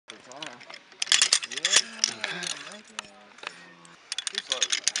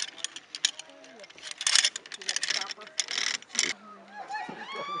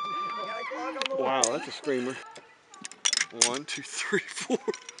Wow, that's a screamer. 1, 2, 3, 4.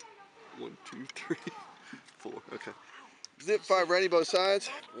 1, 2, 3, 4. Okay. Zip 5 ready, both sides.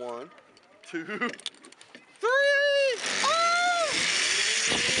 1, 2, 3. Oh!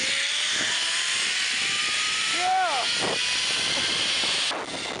 Yeah!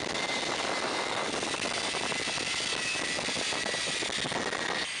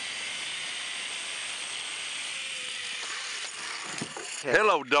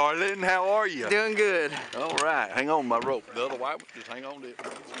 Hello, darling. How are you? Doing good. All right. Hang on my rope. The other white one, just hang on to it.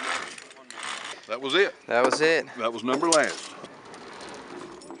 That was it. That was it. That was number last.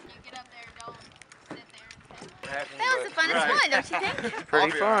 That was the funnest one, don't you think?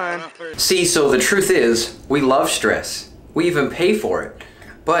 Pretty fun. See, so the truth is, we love stress. We even pay for it.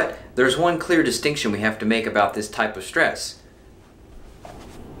 But there's one clear distinction we have to make about this type of stress.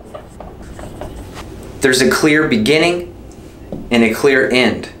 There's a clear beginning and a clear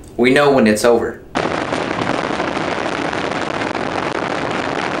end. We know when it's over.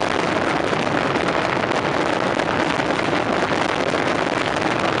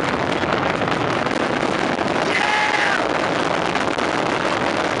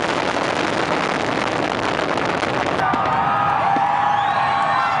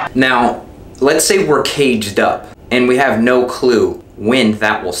 Now, let's say we're caged up and we have no clue when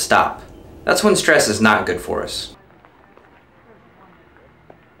that will stop. That's when stress is not good for us.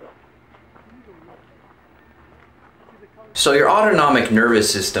 So your autonomic nervous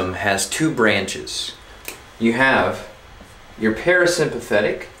system has two branches. You have your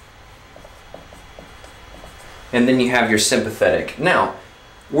parasympathetic, and then you have your sympathetic. Now,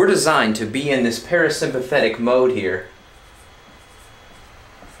 we're designed to be in this parasympathetic mode here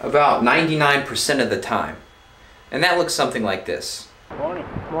about 99% of the time. And that looks something like this. Morning.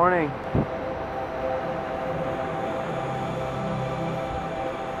 Morning.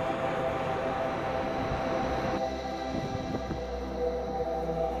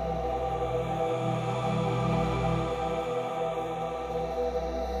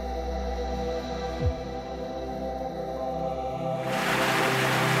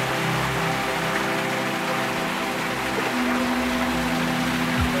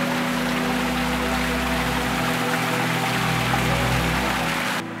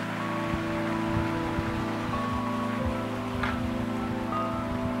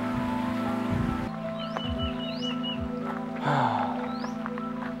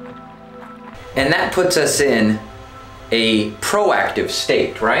 And that puts us in a proactive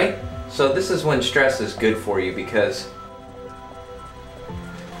state, right? So this is when stress is good for you because...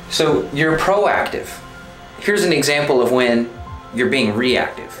 So you're proactive. Here's an example of when you're being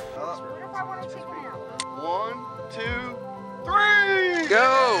reactive. 1, 2, 3.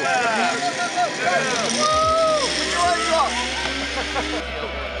 Go!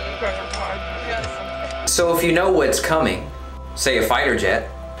 So if you know what's coming, say a fighter jet,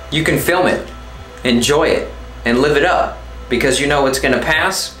 you can film it, enjoy it, and live it up because you know it's going to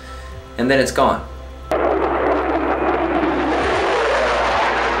pass and then it's gone.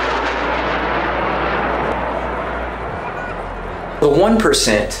 The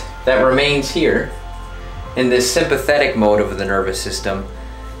 1% that remains here in this sympathetic mode of the nervous system,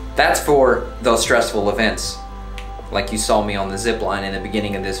 that's for those stressful events, like you saw me on the zip line in the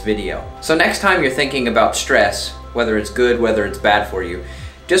beginning of this video. So next time you're thinking about stress, whether it's good, whether it's bad for you,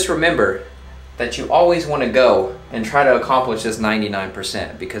 just remember that you always want to go and try to accomplish this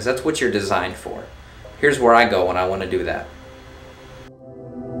 99% because that's what you're designed for. Here's where I go when I want to do that.